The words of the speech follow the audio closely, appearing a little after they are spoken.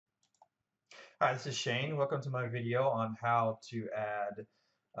Hi, this is Shane. Welcome to my video on how to add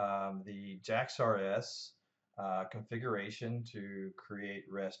the JAX-RS configuration to create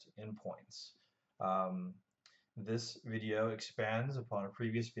REST endpoints. Um, this video expands upon a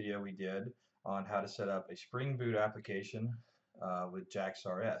previous video we did on how to set up a Spring Boot application with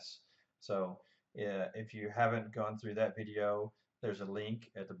JAX-RS. So if you haven't gone through that video, there's a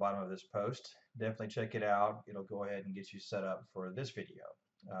link at the bottom of this post. Definitely check it out. It'll go ahead and get you set up for this video.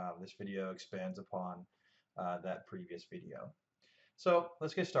 This video expands upon that previous video. So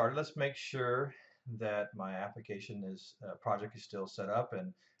let's get started. Let's make sure that my application project is still set up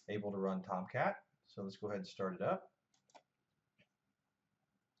and able to run Tomcat. So let's go ahead and start it up.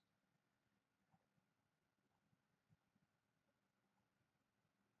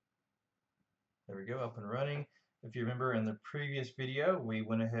 There we go, up and running. If you remember in the previous video, we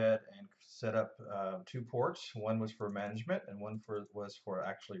went ahead and set up 2 ports. One was for management and one was for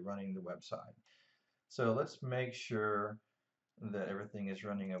actually running the website. So let's make sure that everything is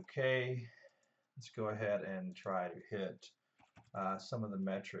running okay. Let's go ahead and try to hit some of the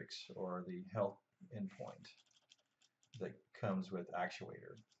metrics or the health endpoint that comes with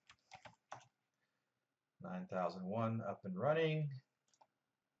Actuator. 9001 up and running.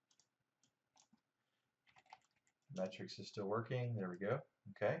 Metrics is still working. There we go.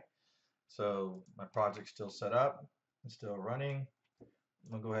 Okay. So my project's still set up. It's still running.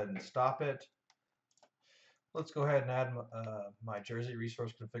 I'm going to go ahead and stop it. Let's go ahead and add my Jersey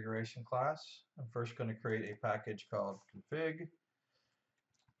resource configuration class. I'm first going to create a package called config.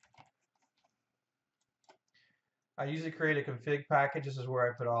 I usually create a config package. This is where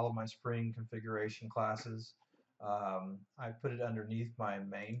I put all of my Spring configuration classes. I put it underneath my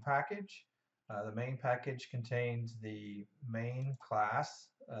main package. The main package contains the main class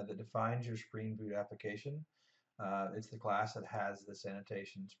that defines your Spring Boot application. It's the class that has this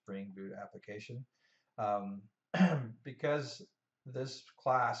annotation Spring Boot application. Because this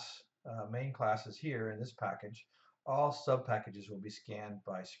class, main class is here in this package, all sub-packages will be scanned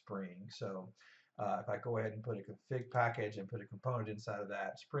by Spring. So if I go ahead and put a config package and put a component inside of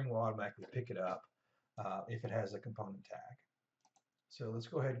that, Spring will automatically pick it up if it has a component tag. So let's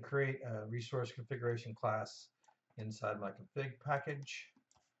go ahead and create a resource configuration class inside my config package.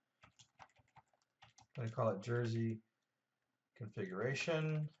 I'm going to call it Jersey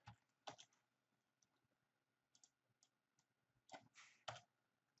configuration.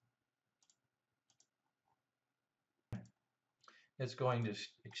 It's going to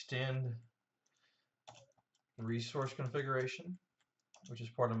extend resource configuration, which is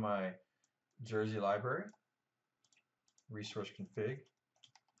part of my Jersey library, resource config.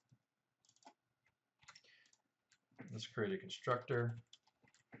 Let's create a constructor.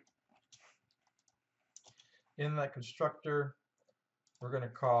 In that constructor, we're going to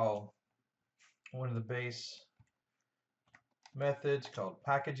call one of the base methods called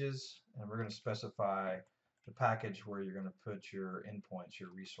packages, and we're going to specify the package where you're going to put your endpoints, your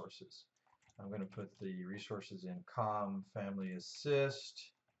resources. I'm going to put the resources in com family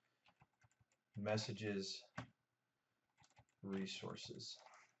assist messages resources.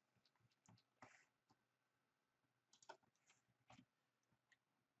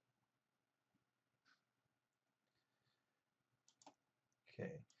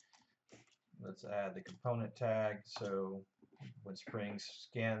 Okay, let's add the component tag. So when Spring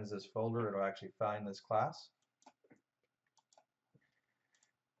scans this folder, it'll actually find this class.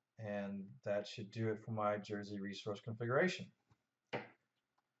 And that should do it for my Jersey resource configuration.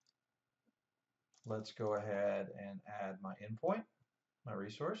 Let's go ahead and add my endpoint, my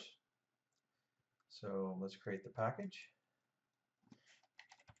resource. So let's create the package,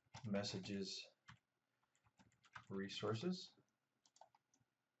 messages resources.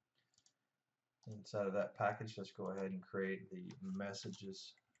 Inside of that package, let's go ahead and create the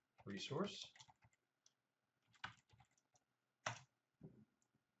messages resource.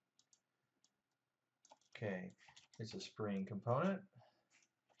 Okay, it's a Spring component,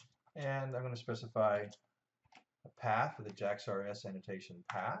 and I'm going to specify a path with a JAX-RS annotation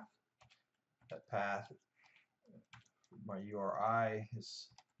path. That path, my URI is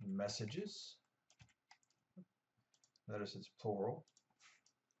messages. Notice it's plural.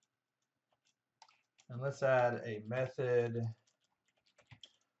 And let's add a method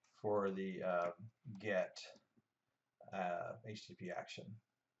for the get HTTP action.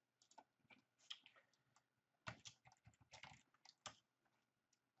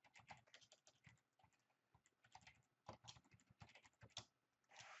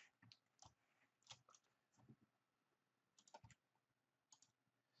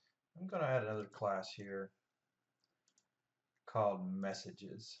 I'm going to add another class here called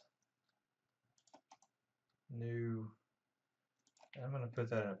messages. new, and I'm going to put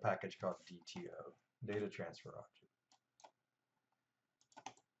that in a package called DTO, data transfer object.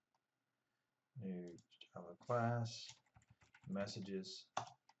 New Java class, messages.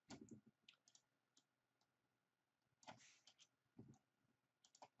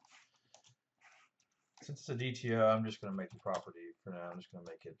 Since it's a DTO, I'm just going to make the property for now. I'm just going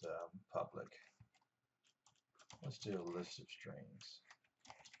to make it public. Let's do a list of strings.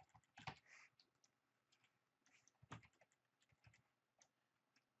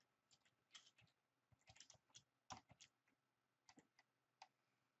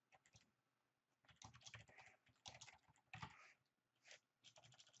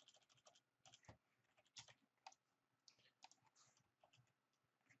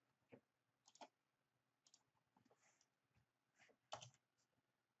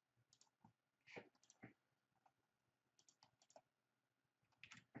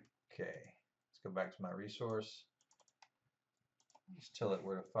 Okay, let's go back to my resource. Just tell it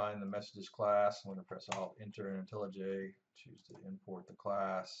where to find the messages class. I'm going to press Alt Enter in IntelliJ. Choose to import the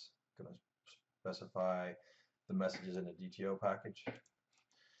class. I'm going to specify the messages in a DTO package.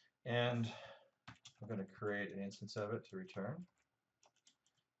 And I'm going to create an instance of it to return.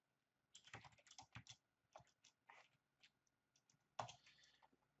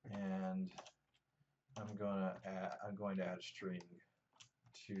 And I'm going to add a string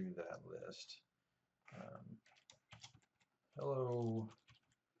to that list. Hello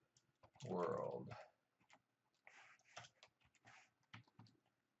world.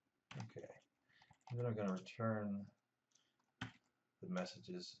 Okay. And then I'm going to return the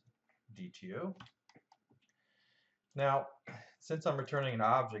messages DTO. Now, since I'm returning an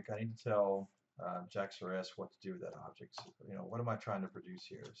object, I need to tell JAX-RS what to do with that object. So, what am I trying to produce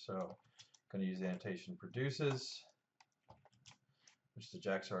here? So I'm going to use the annotation produces, which is the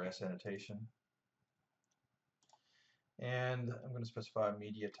JAX-RS annotation. And I'm going to specify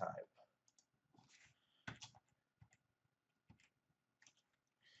media type.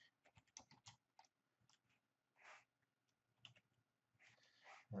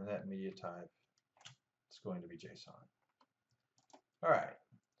 And that media type is going to be JSON. All right.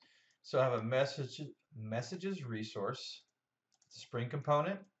 So I have a messages resource, Spring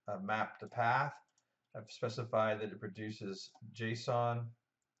component. I've mapped the path. I've specified that it produces JSON,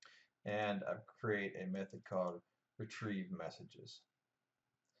 and I create a method called retrieve messages.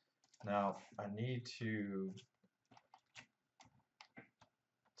 Now I need to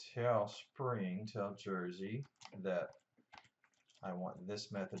tell Jersey that I want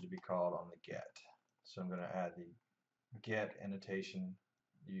this method to be called on the get. So I'm going to add the get annotation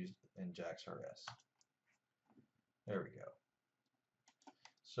used in JAX-RS. There we go.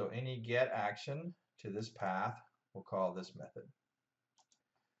 So any get action to this path, we'll call this method.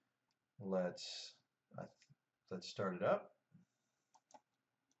 Let's start it up.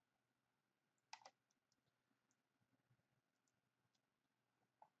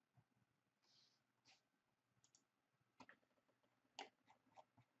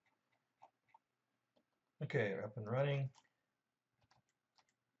 Okay, up and running.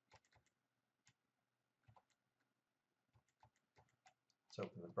 Let's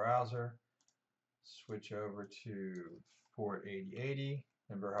open the browser, switch over to port 8080.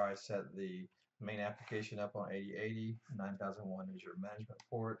 Remember how I set the main application up on 8080. 9001 is your management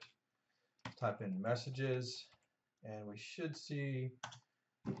port. Type in messages, and we should see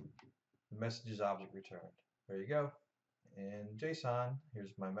the messages object returned. There you go. In JSON,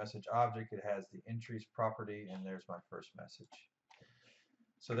 here's my message object. It has the entries property, and there's my first message.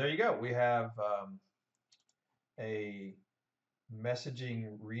 So there you go. We have a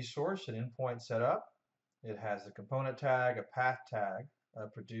messaging resource, an endpoint set up. It has a component tag, a path tag, a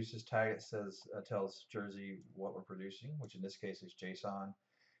produces tag that says tells Jersey what we're producing, which in this case is JSON,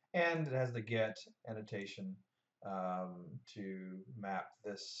 and it has the get annotation to map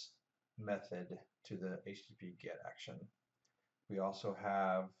this method to the HTTP get action. We also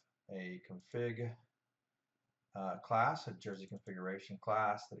have a config class, a Jersey configuration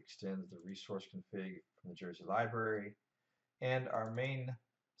class that extends the resource config from the Jersey library. And our main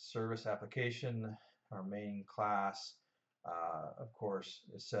service application, our main class, of course,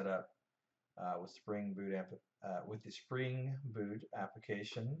 is set up with the Spring Boot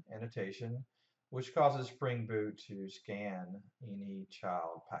application annotation, which causes Spring Boot to scan any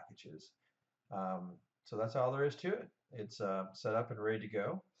child packages. So that's all there is to it. It's set up and ready to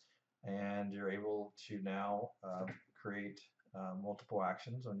go, and you're able to now create multiple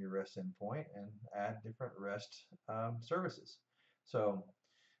actions on your REST endpoint and add different REST services. So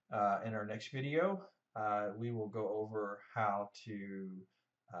in our next video, we will go over how to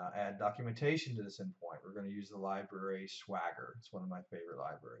add documentation to this endpoint. We're going to use the library Swagger. It's one of my favorite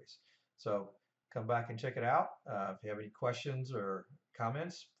libraries. So come back and check it out. If you have any questions or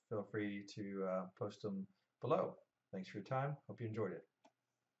comments, feel free to post them below. Thanks for your time. Hope you enjoyed it.